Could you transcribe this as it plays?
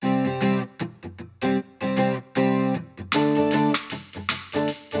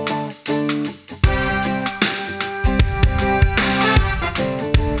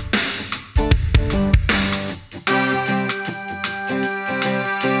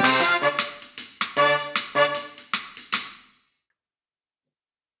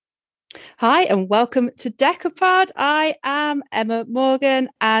Hi, and welcome to Decapod. I am Emma Morgan,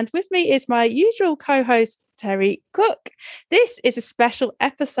 and with me is my usual co-host, Terry Cook. This is a special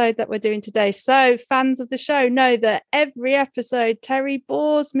episode that we're doing today. So fans of the show know that every episode, Terry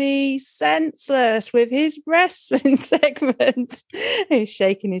bores me senseless with his wrestling segment. He's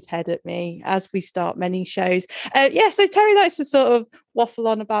shaking his head at me as we start many shows. So Terry likes to sort of waffle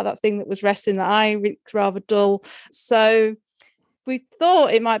on about that thing that was wrestling that I think's rather dull. So we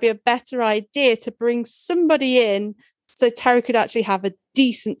thought it might be a better idea to bring somebody in so Terry could actually have a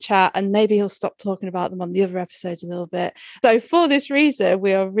decent chat, and maybe he'll stop talking about them on the other episodes a little bit. So for this reason,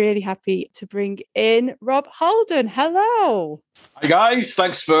 we are really happy to bring in Rob Holden. Hello. Hi guys,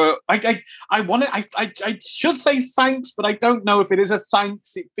 thanks for. I should say thanks, but I don't know if it is a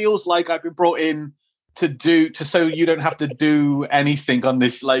thanks. It feels like I've been brought in so you don't have to do anything on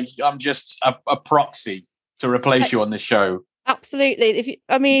this. Like I'm just a proxy to replace you on this show. Absolutely.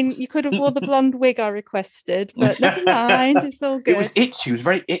 You could have worn the blonde wig I requested, but never mind. It's all good. It was itch. He was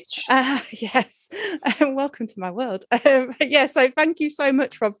very itch. Yes. Welcome to my world. So thank you so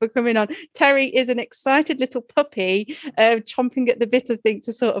much, Rob, for coming on. Terry is an excited little puppy, chomping at the bit, I think,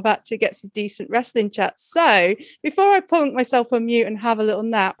 to sort of actually get some decent wrestling chat. So before I plunk myself on mute and have a little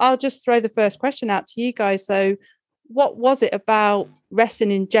nap, I'll just throw the first question out to you guys. So what was it about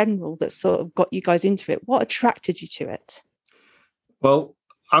wrestling in general that sort of got you guys into it? What attracted you to it? Well,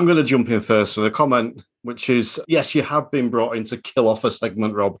 I'm going to jump in first with a comment, which is, yes, you have been brought in to kill off a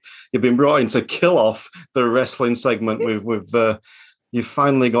segment, Rob. You've been brought in to kill off the wrestling segment with you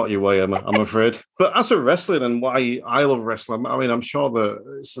finally got your way, Emma, I'm afraid. But as for wrestling and why I love wrestling, I mean, I'm sure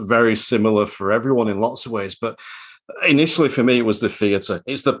that it's very similar for everyone in lots of ways, but initially for me, it was the theatre.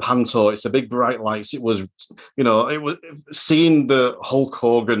 It's the panto. It's the big bright lights. It was, it was seeing the Hulk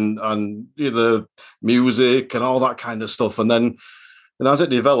Hogan and the music and all that kind of stuff. And as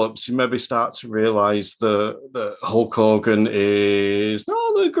it develops, you maybe start to realise that Hulk Hogan is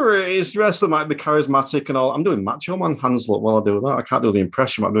not the greatest wrestler, might be charismatic and all. I'm doing Macho Man hands while I do that. I can't do the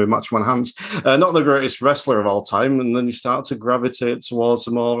impression, but I'm doing Macho Man hands. Not the greatest wrestler of all time. And then you start to gravitate towards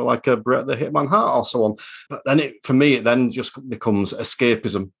more like a Bret the Hitman Hart or so on. But then it then just becomes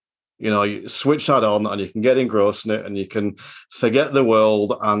escapism. You switch that on and you can get engrossed in it and you can forget the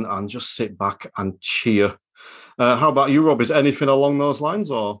world and just sit back and cheer. How about you, Rob? Is anything along those lines,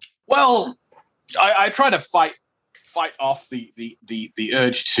 or? Well, I try to fight off the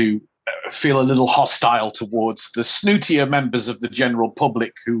urge to feel a little hostile towards the snootier members of the general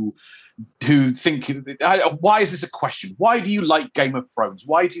public who think, why is this a question? Why do you like Game of Thrones?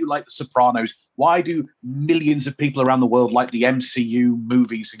 Why do you like The Sopranos? Why do millions of people around the world like the MCU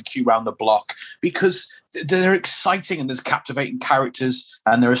movies and Q Round the Block? Because they're exciting and there's captivating characters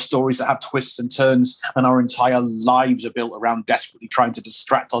and there are stories that have twists and turns, and our entire lives are built around desperately trying to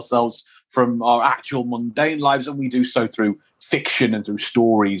distract ourselves from our actual mundane lives, and we do so through fiction and through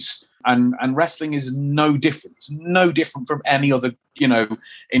stories. And wrestling is no different. It's no different from any other,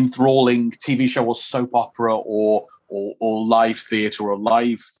 enthralling TV show or soap opera or live theatre or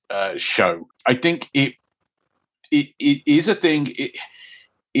live show. I think it is a thing.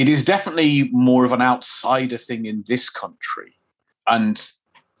 It is definitely more of an outsider thing in this country. And,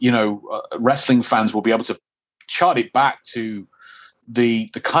 wrestling fans will be able to chart it back to the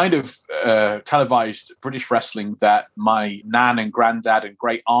kind of televised British wrestling that my nan and granddad and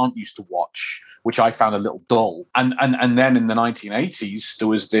great aunt used to watch, which I found a little dull. And then in the 1980s, there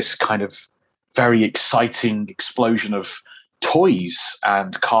was this kind of very exciting explosion of toys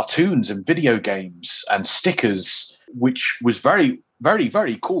and cartoons and video games and stickers, which was very, very,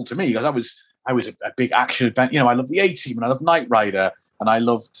 very cool to me because I was a big action event. I loved the A-Team and I loved Knight Rider and I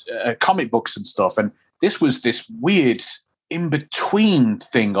loved comic books and stuff. And this was this weird in-between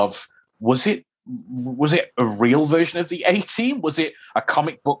thing of, was it a real version of the A-Team? Was it a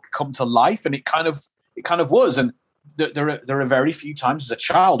comic book come to life? And it kind of was. And there are very few times as a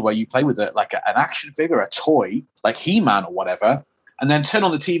child where you play with an action figure, a toy, like He-Man or whatever, and then turn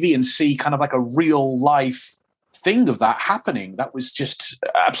on the TV and see kind of like a real life thing of that happening. That was just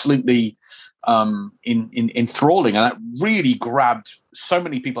absolutely enthralling. And that really grabbed so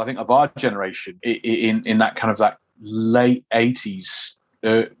many people, I think, of our generation in that kind of that late 80s,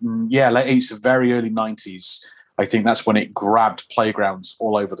 late 80s, very early 90s. I think that's when it grabbed playgrounds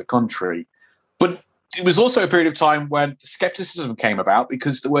all over the country. But it was also a period of time when skepticism came about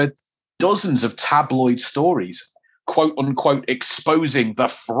because there were dozens of tabloid stories, quote unquote, exposing the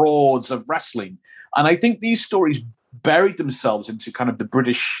frauds of wrestling. And I think these stories buried themselves into kind of the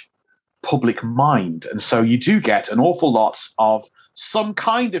British public mind. And so you do get an awful lot of some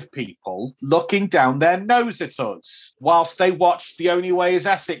kind of people looking down their nose at us whilst they watch The Only Way is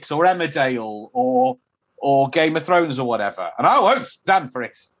Essex or Emmerdale or Game of Thrones or whatever. And I won't stand for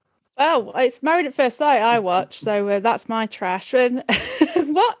it. Well, it's Married at First Sight I watch, so that's my trash. I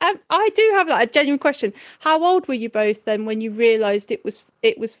do have a genuine question. How old were you both then when you realised it was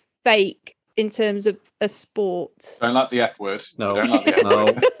fake in terms of a sport? Don't like the F word. No, Don't like the F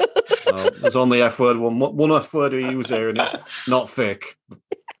word. No, there's only F word one F word we use here, and it's not fake.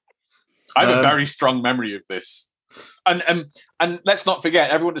 I have a very strong memory of this. And let's not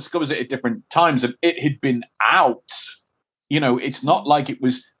forget, everyone discovers it at different times, and it had been out. It's not like it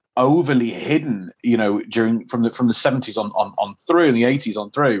was overly hidden, during from the 70s on through, and the 80s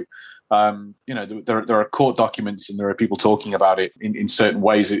on through. There are court documents and there are people talking about it in certain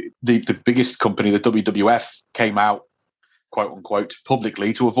ways. The biggest company, the WWF, came out, quote unquote,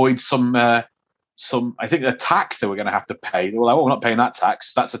 publicly to avoid some I think a tax they were going to have to pay. They were like, "Oh, we're not paying that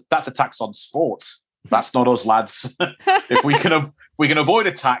tax. That's a tax on sports. That's not us, lads. If we can avoid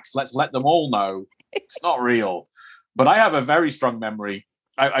a tax, let's let them all know it's not real." But I have a very strong memory.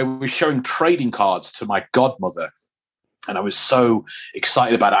 I was showing trading cards to my godmother, and I was so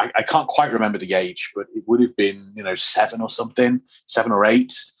excited about it. I can't quite remember the age, but it would have been 7 or something, 7 or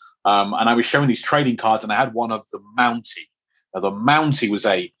 8. And I was showing these trading cards, and I had one of the Mountie. Now, the Mountie was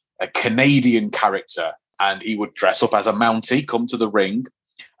a Canadian character, and he would dress up as a Mountie, come to the ring,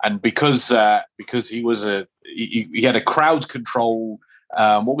 and because he was he had a crowd control.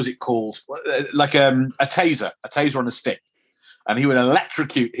 What was it called? Like a taser on a stick, and he would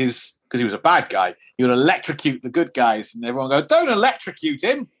electrocute because he was a bad guy. He would electrocute the good guys, and everyone would go, "Don't electrocute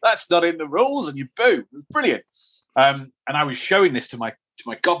him. That's not in the rules." And you boo. It was brilliant. And I was showing this to my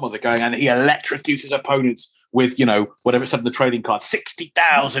godmother, going, and he electrocutes his opponents with, whatever it said on the trading card,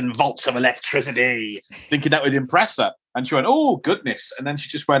 60,000 volts of electricity, thinking that would impress her. And she went, "Oh, goodness." And then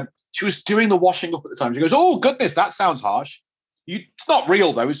she was doing the washing up at the time. She goes, "Oh, goodness, that sounds harsh. It's not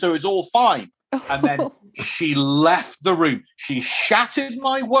real, though, so it's all fine." And then she left the room. She shattered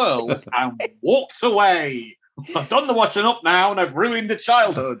my world and walked away. I've done the washing up now, and I've ruined the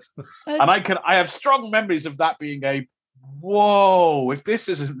childhood. And I have strong memories of that being a, whoa, if this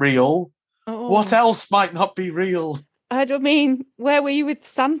isn't real, what else might not be real? I mean, where were you with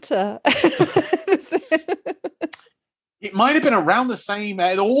Santa? It might have been around the same.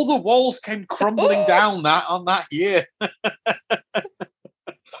 All the walls came crumbling down on that year.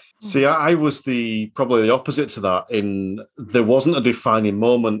 See, I was probably the opposite to that. There wasn't a defining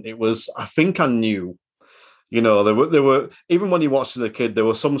moment. It was, I think I knew. There were even when you watched as a kid, there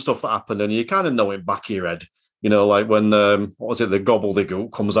was some stuff that happened, and you kind of know in back of your head. Like when what was it, the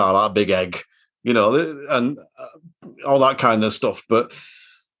gobbledygook comes out of that big egg, and all that kind of stuff. But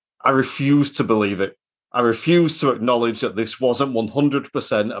I refused to believe it. I refused to acknowledge that this wasn't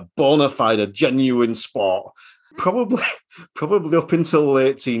 100% a bona fide, a genuine sport. Probably up until the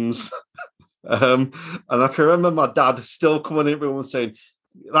late teens. And I can remember my dad still coming in and saying,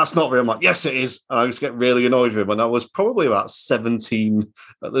 "That's not real." I'm like, "Yes, it is." And I just get really annoyed with him. And I was probably about 17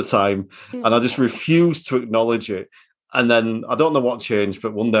 at the time. And I just refused to acknowledge it. And then I don't know what changed,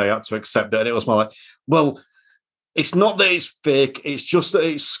 but one day I had to accept it. And it was more like, well, it's not that it's fake. It's just that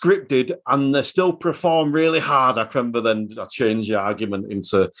it's scripted and they still perform really hard. I remember then I changed the argument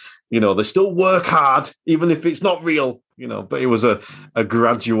into, they still work hard, even if it's not real, but it was a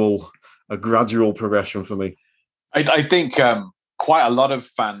gradual progression for me. I think quite a lot of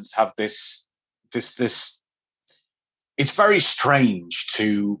fans have this. It's very strange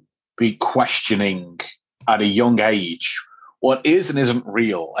to be questioning at a young age what is and isn't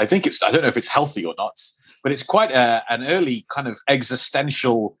real. I don't know if it's healthy or not, but it's quite an early kind of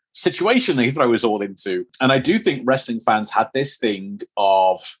existential situation they throw us all into. And I do think wrestling fans had this thing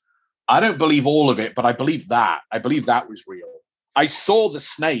of, I don't believe all of it, but I believe that. I believe that was real. I saw the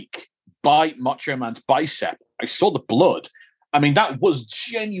snake bite Macho Man's bicep. I saw the blood. I mean, that was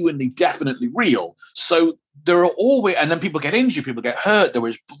genuinely, definitely real. So there are always, and then people get injured, people get hurt. There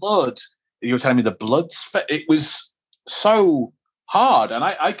was blood. You were telling me the blood's, it was so hard. And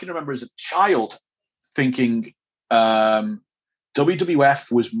I can remember as a child thinking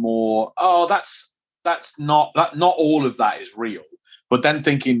WWF was more, not all of that is real. But then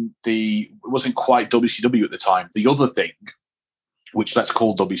thinking it wasn't quite WCW at the time. The other thing, which let's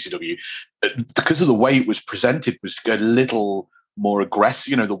call WCW, because of the way it was presented, was a little more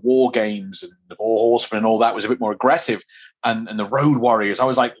aggressive. The War Games and the Four Horsemen and all that was a bit more aggressive. And the Road Warriors, I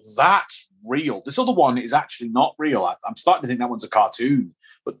was like, that's real. This other one is actually not real. I'm starting to think that one's a cartoon.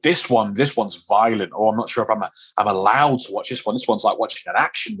 But this one's violent. Or I'm not sure if I'm allowed to watch this one. This one's like watching an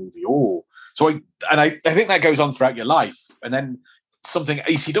action movie. So I think that goes on throughout your life. And then something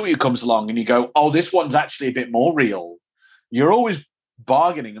ECW comes along and you go, oh, this one's actually a bit more real. You're always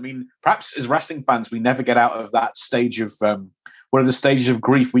bargaining. I mean, perhaps as wrestling fans, we never get out of that stage of one of the stages of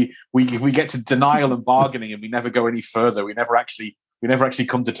grief. We get to denial and bargaining, and we never go any further. We never actually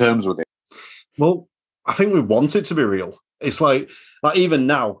come to terms with it. Well, I think we want it to be real. It's like even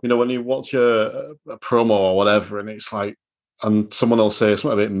now, when you watch a promo or whatever, and it's like, and someone will say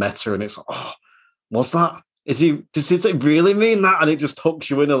something a bit meta, and it's like, oh, what's that? Does it really mean that? And it just hooks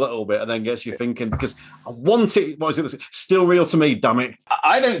you in a little bit and then gets you thinking, because I want it. What is it? Still real to me, damn it.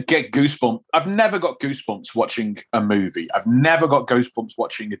 I don't get goosebumps. I've never got goosebumps watching a movie. I've never got goosebumps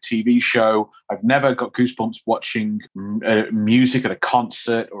watching a TV show. I've never got goosebumps watching music at a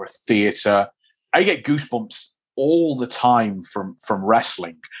concert or a theater. I get goosebumps all the time from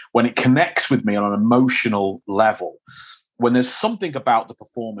wrestling when it connects with me on an emotional level. When there's something about the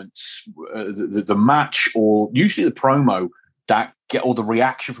performance, the match, or usually the promo or the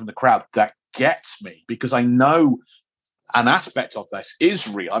reaction from the crowd that gets me, because I know an aspect of this is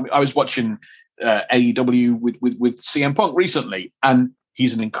real. I mean, I was watching AEW with CM Punk recently, and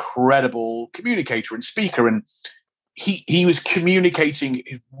he's an incredible communicator and speaker, and he was communicating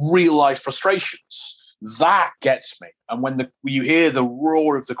his real life frustrations. That gets me. And when you hear the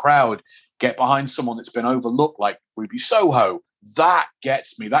roar of the crowd get behind someone that's been overlooked, like Ruby Soho, that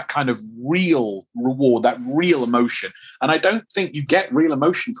gets me. That kind of real reward, that real emotion. And I don't think you get real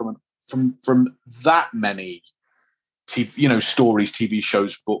emotion from that many stories, TV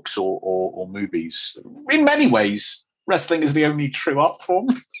shows, books, or movies. In many ways, wrestling is the only true art form.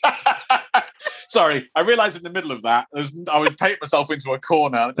 Sorry, I realized in the middle of that, I was painting myself into a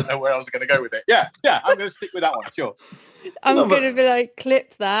corner. I didn't know where I was going to go with it. Yeah, I'm going to stick with that one, sure. I'm going to be like,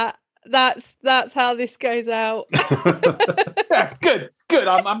 clip that. That's how this goes out. Yeah, good.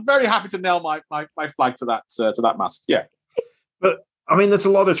 I'm very happy to nail my flag to that mast. Yeah, but I mean, there's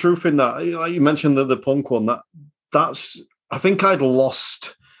a lot of truth in that. Like you mentioned the Punk one. That's. I think I'd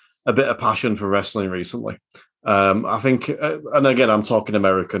lost a bit of passion for wrestling recently. I think, and again, I'm talking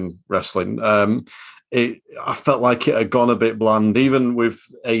American wrestling. I felt like it had gone a bit bland. Even with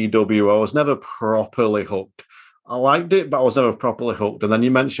AEW, I was never properly hooked. I liked it, but I was never properly hooked. And then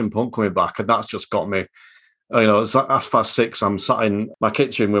you mentioned Punk coming back, and that's just got me. It's 6:30. I'm sat in my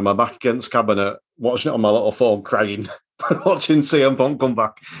kitchen with my back against cabinet, watching it on my little phone, crying, watching CM Punk come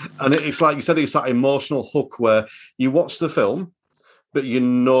back. And it's like you said, it's that emotional hook where you watch the film, but you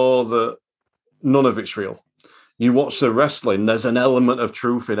know that none of it's real. You watch the wrestling, there's an element of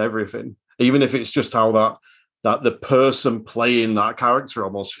truth in everything, even if it's just how that the person playing that character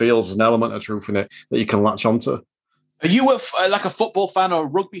almost feels, an element of truth in it that you can latch onto. Are you like a football fan or a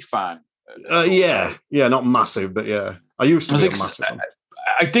rugby fan? Yeah, not massive, but yeah, I used to be a massive fan.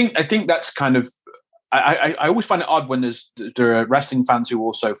 I think that's kind of. I always find it odd when there are wrestling fans who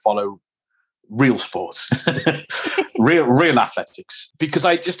also follow real sports, real athletics, because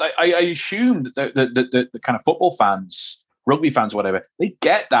I assumed that the kind of football fans, rugby fans, or whatever, they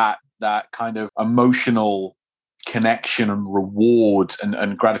get that kind of emotional connection and reward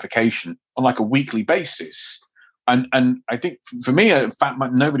and gratification on like a weekly basis. And I think for me, in fact,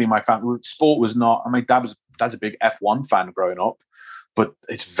 nobody in my family, sport was not. My dad's a big F1 fan growing up, but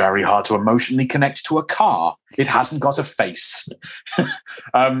it's very hard to emotionally connect to a car. It hasn't got a face.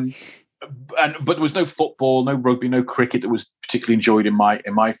 But there was no football, no rugby, no cricket that was particularly enjoyed in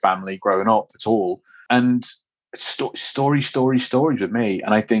my family growing up at all. And stories with me.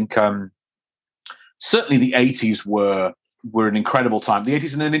 And I think certainly the 80s were an incredible time. The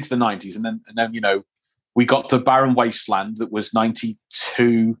 80s and then into the 90s, and then we got the barren wasteland that was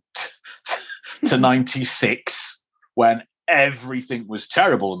 92 to 96, when everything was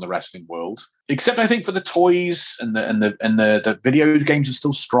terrible in the wrestling world. Except I think for the toys and the video games are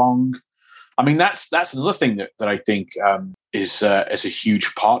still strong. I mean, that's another thing that I think is a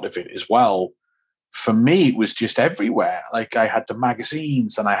huge part of it as well. For me, it was just everywhere. Like I had the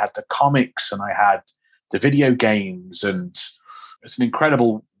magazines and I had the comics and I had the video games, and it's an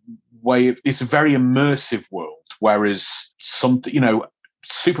incredible way. It's a very immersive world. Whereas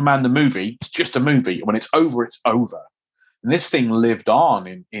Superman the movie, it's just a movie. When it's over, it's over. And this thing lived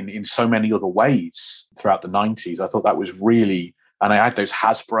on in so many other ways throughout the 90s. I thought that was really, and I had those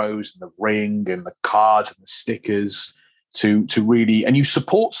Hasbros and the ring and the cards and the stickers to really, and you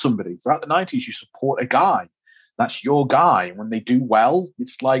support somebody throughout the 90s. You support a guy. That's your guy. And when they do well,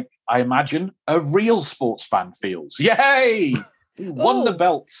 it's like, I imagine, a real sports fan feels. Yay! Won the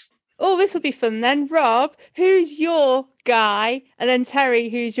belt. Oh, this will be fun then. Rob, who's your guy? And then Terry,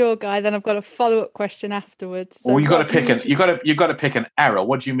 who's your guy? Then I've got a follow-up question afterwards. So well, you've got to pick an era.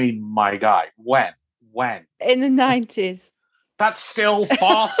 What do you mean, my guy? When? In the 90s. That's still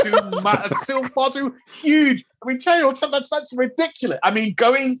far too that's still far too huge. I mean, tell you what, that's ridiculous. I mean,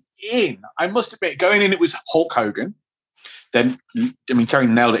 I must admit, going in, it was Hulk Hogan. Then, I mean, Terry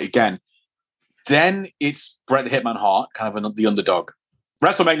nailed it again. Then it's Bret the Hitman Hart, kind of the underdog.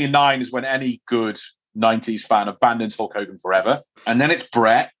 WrestleMania 9 is when any good 90s fan abandons Hulk Hogan forever. And then it's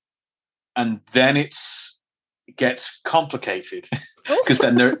Bret. And then it gets complicated. Because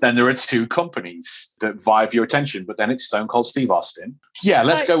then there are two companies that vie for your attention, but then it's Stone Cold Steve Austin. Yeah,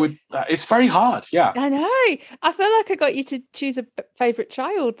 let's go with that. It's very hard. Yeah, I know. I feel like I got you to choose a favorite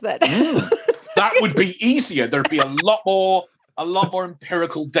child then. That would be easier. There'd be a lot more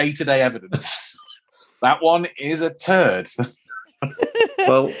empirical day-to-day evidence. That one is a turd.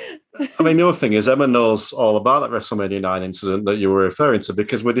 Well, I mean, the other thing is Emma knows all about that WrestleMania 9 incident that you were referring to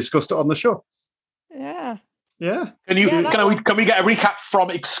because we discussed it on the show. Yeah. Yeah. Can we get a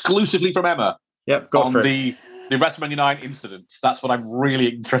recap exclusively from Emma? Yep, go for it. The WrestleMania 9 incidents. That's what I'm really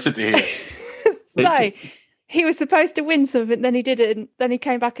interested to hear. So he was supposed to win something, then he didn't, then he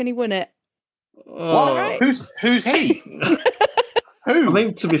came back and he won it. What? Right? Who's he? Who? I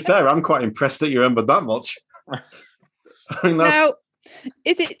mean, to be fair, I'm quite impressed that you remembered that much. I mean, now,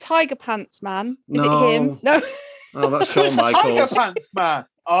 is it Tiger Pants Man? Is No. it him? No. Oh, that's Shawn Who's Michaels. Tiger Pants Man?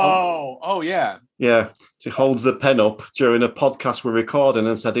 Oh, yeah. Yeah, he holds the pen up during a podcast we're recording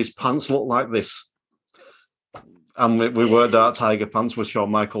and said his pants look like this. And we worked out Tiger Pants was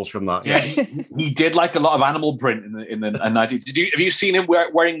Shawn Michaels from that. Yes, he did like a lot of animal print in the 90s. Have you seen him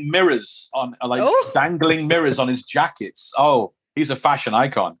wearing mirrors on, dangling mirrors on his jackets? Oh, he's a fashion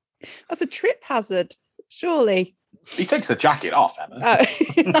icon. That's a trip hazard, surely. He takes the jacket off, Emma. Oh.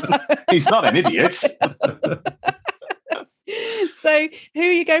 He's not an idiot. So, who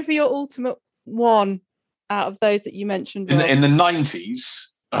are you going for your ultimate one out of those that you mentioned? In the 90s,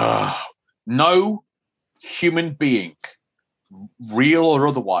 no human being, real or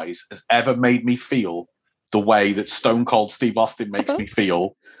otherwise, has ever made me feel the way that Stone Cold Steve Austin makes me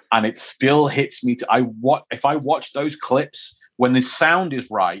feel, and it still hits me. If I watch those clips when the sound is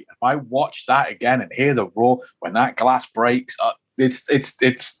right, if I watch that again and hear the roar when that glass breaks,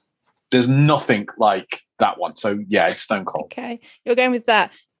 it's there's nothing like that one. So yeah, it's Stone Cold. Okay, you're going with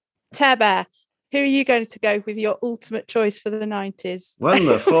that. Tear Bear, who are you going to go with your ultimate choice for the 90s? When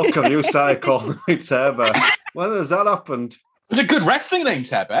the fuck have you started calling me Tear Bear? When has that happened? It's a good wrestling name,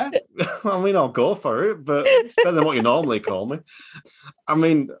 Tear Bear. I mean, I'll go for it, but it's better than what you normally call me. I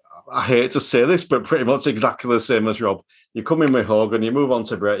mean, I hate to say this, but pretty much exactly the same as Rob. You come in with Hogan, you move on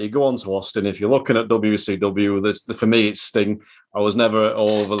to Bret, you go on to Austin. If you're looking at WCW, for me, it's Sting. I was never all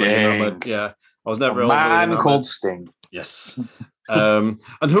over the enamored. Yeah, I was never all over the enamored. Called Sting. Yes. And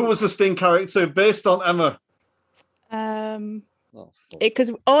who was the Sting character based on, Emma?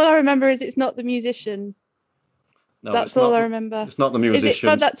 Because all I remember is it's not the musician. No, that's all I remember. It's not the musician. Is it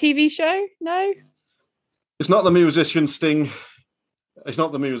from that TV show? No. It's not the musician, Sting. It's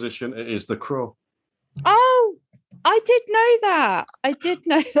not the musician. It is the Crow. Oh, I did know that.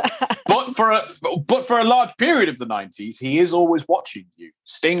 But for a large period of the 90s, he is always watching you.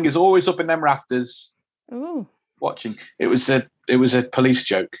 Sting is always up in them rafters. Oh. Watching. It was a police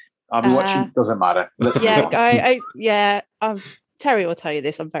joke. I'll be watching. Doesn't matter. Terry will tell you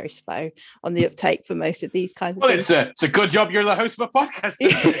this. I'm very slow on the uptake for most of these kinds of things. It's a good job you're the host of a podcast.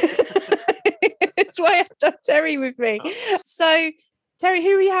 It's why I have to have Terry with me. So, Terry,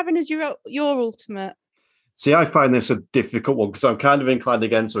 who are you having as your ultimate? See, I find this a difficult one because I'm kind of inclined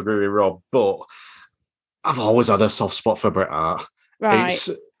again to agree with Rob, but I've always had a soft spot for Bret Hart. Right.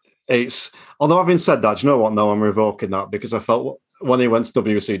 It's although having said that, do you know what? No, I'm revoking that because I felt when he went to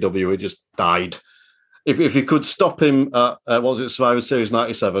WCW, he just died. If you could stop him at Survivor Series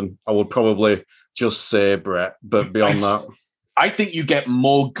 97, I would probably just say Bret. But beyond that, I think you get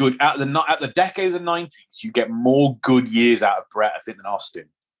more good at the decade of the 90s. You get more good years out of Bret, I think, than Austin.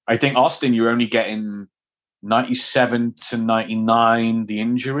 I think Austin, you're only getting 97 to 99, the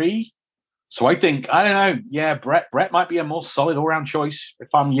injury. So I think, I don't know. Yeah, Bret might be a more solid all-round choice. If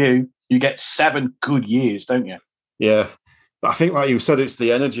I'm you get 7 good years, don't you? Yeah. But I think, like you said, it's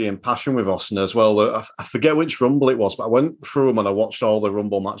the energy and passion with Austin as well. I forget which Rumble it was, but I went through them and I watched all the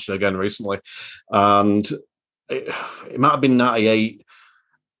Rumble matches again recently. And it might have been 98.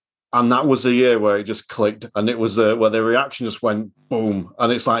 And that was the year where it just clicked. And it was where the reaction just went boom.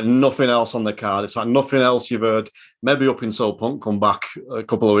 And it's like nothing else on the card. It's like nothing else you've heard. Maybe up until Punk come back a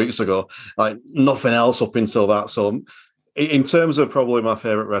couple of weeks ago. Like nothing else up until that. So In terms of probably my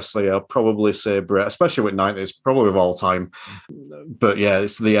favorite wrestler, I'll probably say Bret, especially with 90s, probably of all time. But yeah,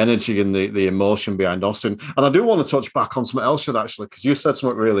 it's the energy and the emotion behind Austin. And I do want to touch back on something else, actually, because you said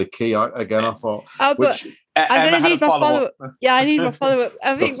something really key. I thought, I'm going to need my follow-up. Yeah, I need my follow-up.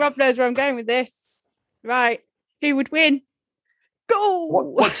 I think Rob knows where I'm going with this. Right. Who would win? Go!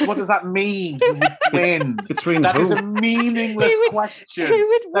 What does that mean? Who would win? That is a meaningless question. Who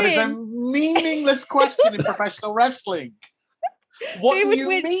would win? That is a meaningless question in professional wrestling. What do you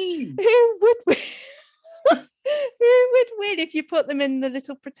mean? Who would win? Who would win if you put them in the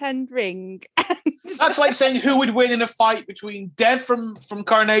little pretend ring? That's like saying who would win in a fight between Dev from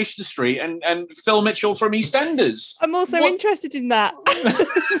Coronation Street and Phil Mitchell from EastEnders. I'm also interested in that.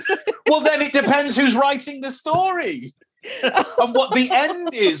 Well, then it depends who's writing the story. And what the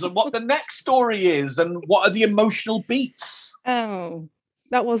end is and what the next story is and what are the emotional beats. Oh,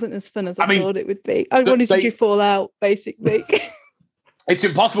 that wasn't as fun as I thought it would be. I wanted to fall out, basically. It's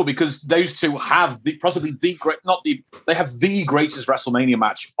impossible because those two have they have the greatest WrestleMania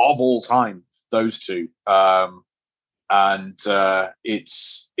match of all time, those two. And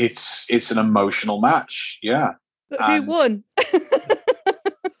it's an emotional match, yeah. But who won?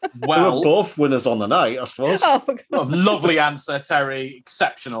 Well, they were both winners on the night, I suppose. Oh, lovely answer, Terry.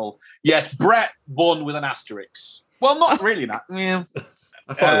 Exceptional. Yes, Bret won with an asterisk. Well, not really. Yeah.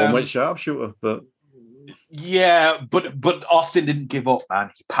 I thought he won with sharpshooter, but yeah, but Austin didn't give up, man.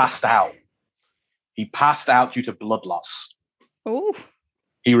 He passed out. He passed out due to blood loss. Oh.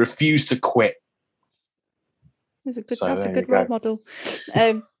 He refused to quit. That's a good role model.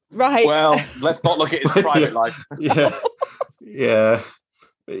 Right. Well, let's not look at his private life. Yeah.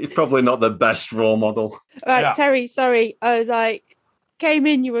 He's probably not the best role model. Right, yeah. Terry, sorry. I came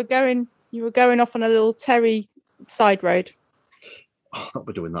in, you were going off on a little Terry side road. Oh, I'll not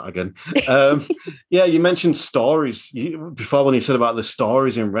be doing that again. Yeah, you mentioned stories before when you said about the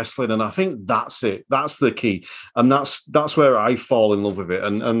stories in wrestling, and I think that's it. That's the key. And that's where I fall in love with it.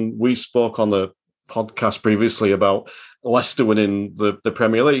 And we spoke on the podcast previously about Leicester winning the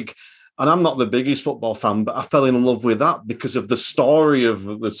Premier League. And I'm not the biggest football fan, but I fell in love with that because of the story of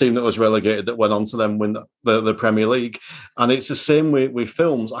the team that was relegated that went on to then win the Premier League. And it's the same with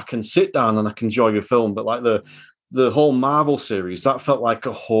films. I can sit down and I can enjoy a film, but like the whole Marvel series, that felt like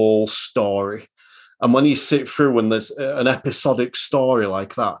a whole story. And when you sit through and there's an episodic story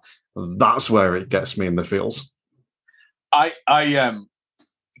like that, that's where it gets me in the feels. I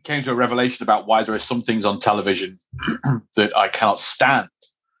came to a revelation about why there are some things on television that I cannot stand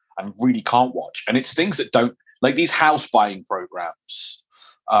and really can't watch. And it's things that don't, like these house buying programs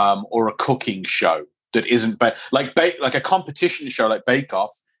or a cooking show that isn't, like a competition show like Bake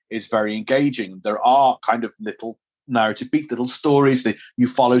Off is very engaging. There are kind of little narrative beats, little stories that you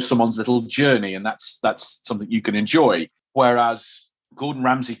follow someone's little journey, and that's something you can enjoy. Whereas Gordon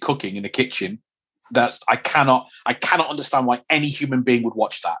Ramsay cooking in the kitchen, I cannot understand why any human being would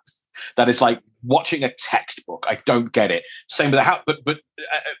watch that. That is like watching a textbook. I don't get it. Same with but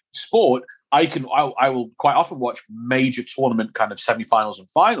sport. I will quite often watch major tournament kind of semi-finals and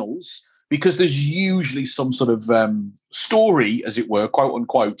finals because there's usually some sort of story, as it were, quote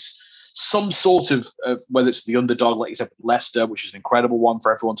unquote, some sort of whether it's the underdog, like you said, Leicester, which is an incredible one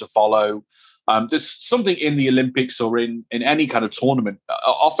for everyone to follow. There's something in the Olympics or in any kind of tournament.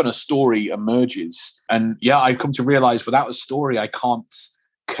 Often a story emerges, and yeah, I've come to realize without a story, I can't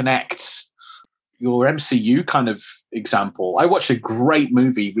connect. Your MCU kind of example. I watched a great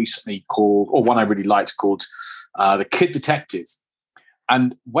movie recently one I really liked called The Kid Detective.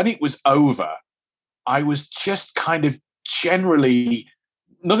 And when it was over, I was just kind of generally,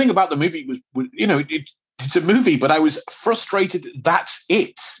 nothing about the movie was it's a movie, but I was frustrated. That's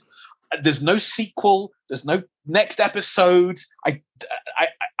it. There's no sequel. There's no next episode. I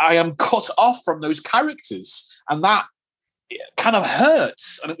am cut off from those characters, and that kind of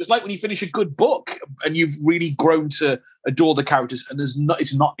hurts. And it was like when you finish a good book and you've really grown to adore the characters, and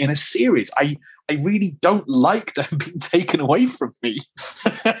it's not in a series. I really don't like them being taken away from me.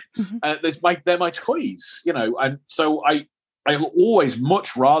 They're my toys, and so I always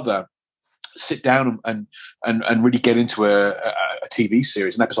much rather sit down and really get into a TV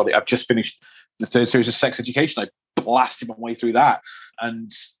series, an episode. I've just finished the third series of Sex Education. I blasted my way through that,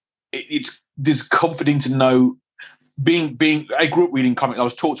 and it's comforting to know. I grew up reading comics. I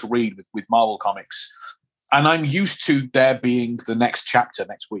was taught to read with Marvel comics, and I'm used to there being the next chapter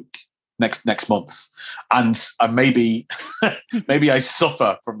next week, next month, and maybe I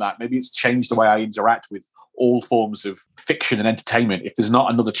suffer from that. Maybe it's changed the way I interact with all forms of fiction and entertainment. If there's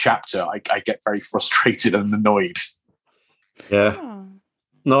not another chapter, I get very frustrated and annoyed. Yeah. Oh.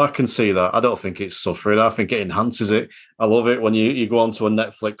 No, I can see that. I don't think it's suffering. I think it enhances it. I love it when you go onto a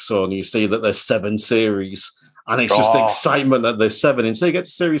Netflix and you see that there's 7 series, and it's just excitement that there's 7 until you get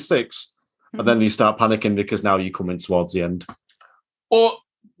to series 6, and then you start panicking because now you're coming towards the end. Or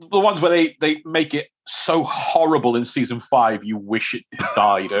the ones where they make it so horrible in season 5, you wish it had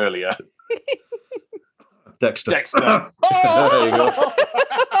died earlier. Dexter. Oh! There you go.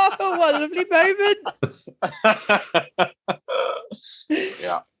 Oh, what a lovely moment.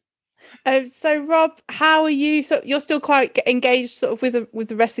 Yeah. So Rob, how are you? So you're still quite engaged sort of with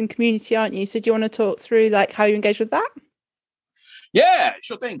the wrestling community, aren't you? So do you want to talk through like how you engage with that? Yeah,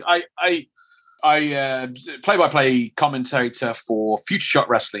 sure thing. I play-by-play commentator for Future Shock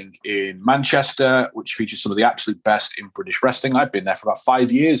Wrestling in Manchester, which features some of the absolute best in British wrestling. I've been there for about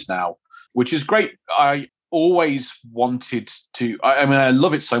 5 years now, which is great. I always wanted to, I mean, I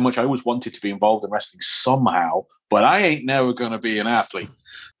love it so much. I always wanted to be involved in wrestling somehow, but I ain't never going to be an athlete.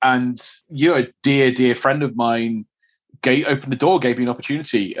 And you're a dear, dear friend of mine. Opened the door, gave me an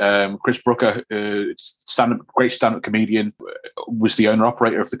opportunity. Chris Brooker, great stand-up comedian, was the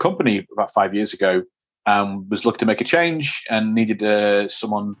owner-operator of the company about 5 years ago. Was looking to make a change and needed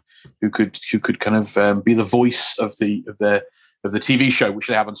someone who could kind of be the voice of the TV show, which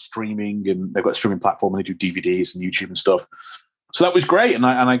they have on streaming, and they've got a streaming platform and they do DVDs and YouTube and stuff. So that was great, and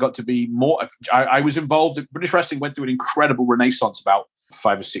I got to be more. I was involved. British wrestling went through an incredible renaissance about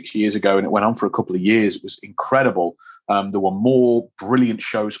 5 or 6 years ago, and it went on for a couple of years. It was incredible. There were more brilliant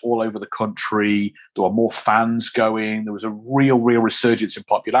shows all over the country. There were more fans going. There was a real resurgence in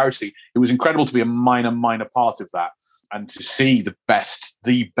popularity. It was incredible to be a minor part of that, and to see the best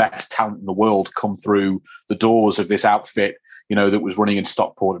talent in the world come through the doors of this outfit, that was running in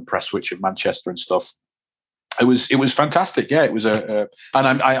Stockport and Prestwich and Manchester and stuff. It was fantastic. Yeah, it was and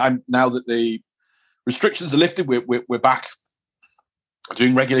I'm now that the restrictions are lifted, we're back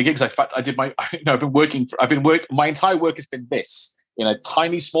doing regular gigs. In fact, my entire work has been this, in a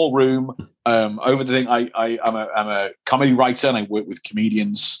tiny small room over the thing. I'm a comedy writer, and I work with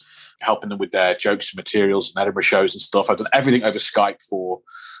comedians, helping them with their jokes and materials and Edinburgh shows and stuff. I've done everything over Skype for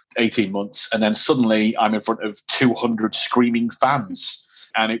 18 months, and then suddenly I'm in front of 200 screaming fans.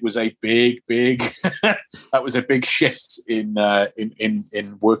 And it was a big that was a big shift in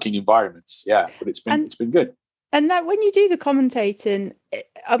working environments. Yeah, but it's been good. And that when you do the commentating,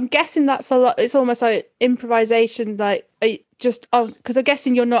 I'm guessing that's a lot. It's almost like improvisations, like just because I'm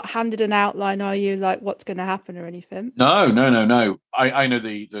guessing you're not handed an outline, are you? Like what's going to happen or anything? No. I know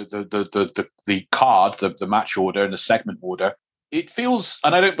the card, the match order and the segment order. It feels,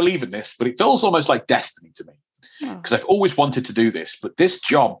 and I don't believe in this, but it feels almost like destiny to me. Because I've always wanted to do this, but this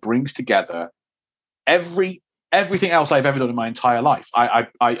job brings together everything else I've ever done in my entire life. I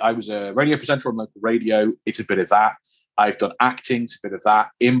was a radio presenter on local radio. It's a bit of that. I've done acting. It's a bit of that.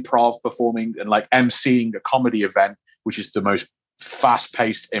 Improv, performing, and like emceeing a comedy event, which is the most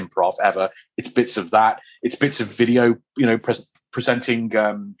fast-paced improv ever. It's bits of that. It's bits of video, presenting.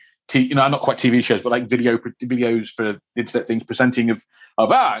 Not quite TV shows, but like videos for internet things, presenting of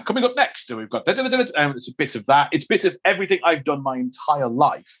coming up next. We've got it's a bit of that. It's bits of everything I've done my entire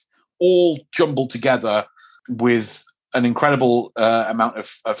life, all jumbled together with an incredible amount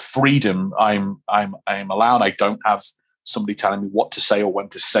of freedom. I'm allowed. I don't have somebody telling me what to say or when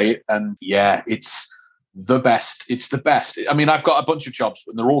to say it. And yeah, it's the best. It's the best. I mean, I've got a bunch of jobs,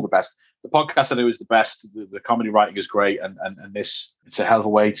 and they're all the best. The podcast I do is the best. The comedy writing is great, and this, it's a hell of a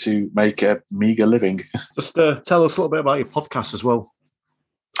way to make a meager living. Just tell us a little bit about your podcast as well.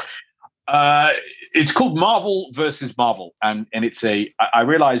 It's called Marvel versus Marvel, and it's I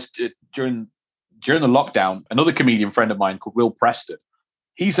realized during the lockdown, another comedian friend of mine called Will Preston.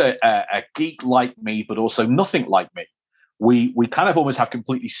 He's a geek like me, but also nothing like me. We kind of almost have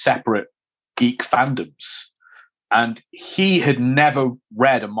completely separate geek fandoms. And he had never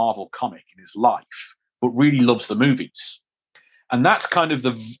read a Marvel comic in his life, but really loves the movies. And that's kind of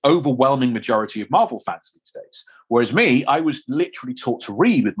the overwhelming majority of Marvel fans these days. Whereas me, I was literally taught to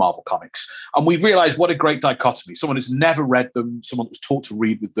read with Marvel comics. And we realized what a great dichotomy. Someone who's never read them, someone that was taught to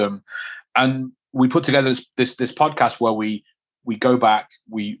read with them. And we put together this podcast where we go back,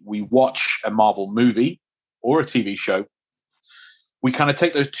 we watch a Marvel movie or a TV show. We kind of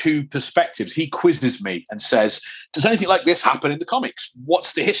take those two perspectives. He quizzes me and says, does anything like this happen in the comics?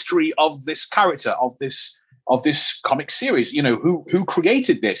 What's the history of this character, of this comic series? Who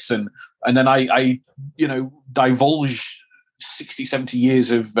created this? And then I divulge 60, 70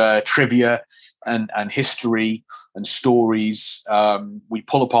 years of trivia and history and stories. We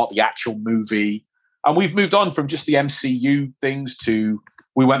pull apart the actual movie. And we've moved on from just the MCU things to,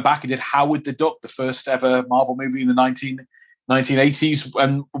 we went back and did Howard the Duck, the first ever Marvel movie in the 1980s,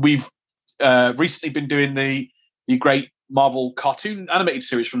 and we've recently been doing the great Marvel cartoon animated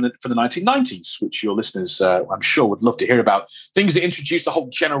series from the 1990s, which your listeners, I'm sure, would love to hear about. Things that introduced a whole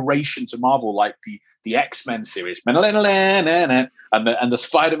generation to Marvel, like the X-Men series, and the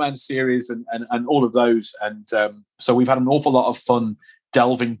Spider-Man series, and all of those. And so we've had an awful lot of fun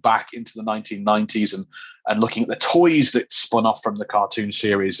delving back into the 1990s and looking at the toys that spun off from the cartoon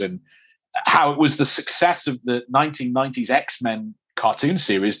series, and how it was the success of the 1990s X-Men cartoon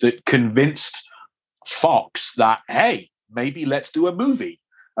series that convinced Fox that, hey, maybe let's do a movie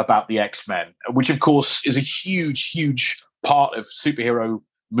about the X-Men, which of course is a huge part of superhero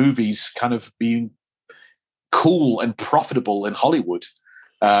movies kind of being cool and profitable in Hollywood,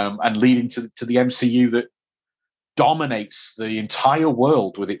 and leading to the MCU that dominates the entire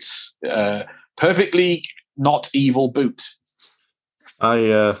world with its perfectly not evil boot.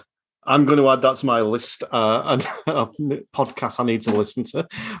 I'm going to add that to my list and a podcast I need to listen to.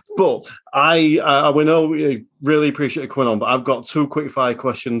 But we know we really appreciate you coming on, but I've got 2 quick fire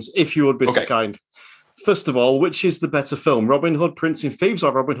questions, if you would be so kind. First of all, which is the better film, Robin Hood, Prince and Thieves,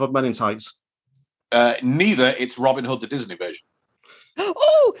 or Robin Hood, Men in Tights? Neither. It's Robin Hood, the Disney version.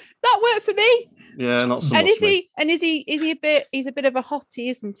 Oh, that works for me. Yeah, not so and much. He's a bit of a hottie,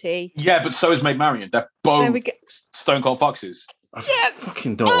 isn't he? Yeah, but so is Maid Marian. They're both Stone Cold Foxes. I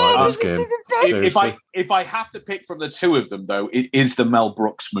fucking don't like this game. If I have to pick from the 2 of them, though, it is the Mel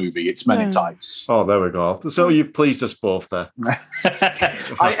Brooks movie. It's Men in Tights. Oh, there we go. So you've pleased us both there.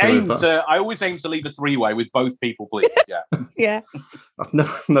 I always aim to leave a 3-way with both people pleased. Yeah. Yeah. I've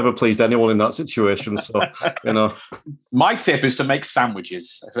never pleased anyone in that situation. So, My tip is to make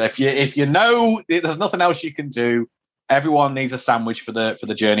sandwiches. If you know there's nothing else you can do, everyone needs a sandwich for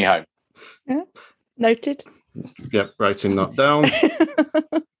the journey home. Yeah. Noted. Yep, writing that down.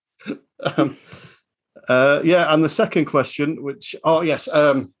 And the second question,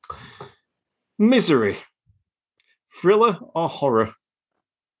 Misery, thriller or horror?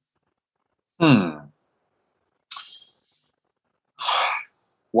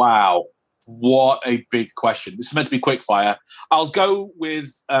 Wow, what a big question. This is meant to be quick fire. I'll go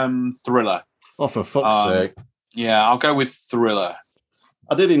with thriller. Oh, for fuck's sake. Yeah, I'll go with thriller.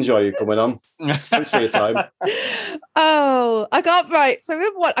 I did enjoy you coming on. Thanks for your time. Oh, I got right. So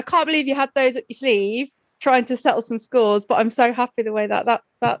what? I can't believe you had those up your sleeve, trying to settle some scores. But I'm so happy the way that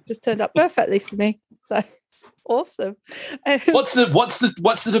just turned out perfectly for me. So awesome. What's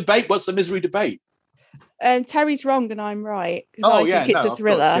the debate? What's the misery debate? Terry's wrong and I'm right. Oh, I think it's a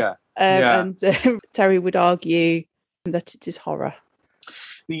thriller. Course, and Terry would argue that it is horror.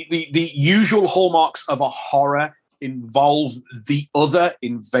 The usual hallmarks of a horror involve the other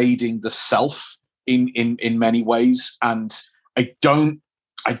invading the self in many ways, and I don't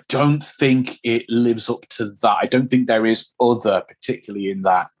think it lives up to that. I don't think there is other particularly in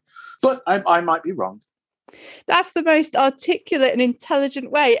that, but I might be wrong. That's the most articulate and intelligent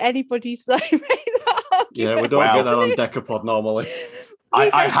way anybody's made that argument. Yeah, we don't get that on Decapod normally.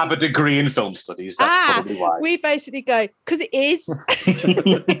 I have a degree in film studies. That's probably why. We basically go, because it is.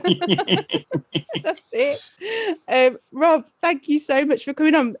 That's it. Rob, thank you so much for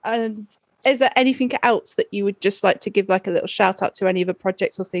coming on. And is there anything else that you would just like to give like a little shout out to, any other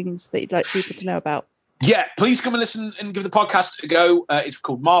projects or things that you'd like people to know about? Yeah, please come and listen and give the podcast a go. It's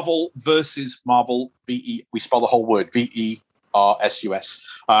called Marvel versus Marvel. We spell the whole word, VERSUS.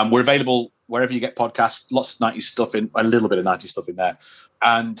 We're available wherever you get podcasts. Lots of 90s stuff in, a little bit of 90s stuff in there,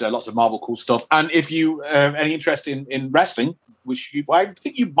 and lots of Marvel cool stuff. And if you have any interest in wrestling, which I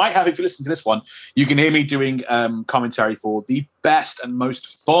think you might have if you listen to this one, you can hear me doing commentary for the best and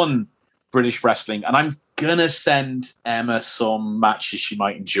most fun British wrestling. And I'm gonna send Emma some matches she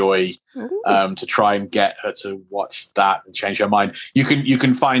might enjoy to try and get her to watch that and change her mind. You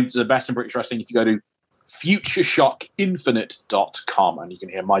can find the best in British wrestling if you go to futureshockinfinite.com, and you can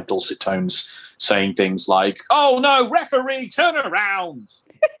hear my dulcet tones saying things like, "Oh no, referee, turn around."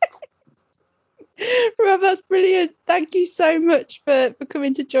 Rob, that's brilliant. Thank you so much for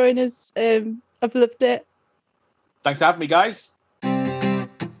coming to join us. I've loved it. Thanks for having me, guys.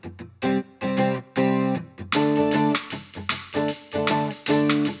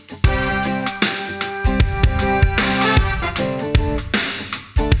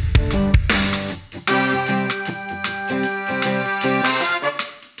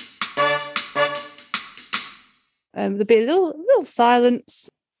 There'll be a little silence.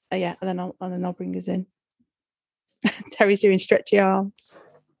 And then I'll bring us in. Terry's doing stretchy arms.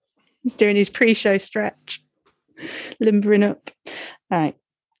 He's doing his pre-show stretch, limbering up. All right.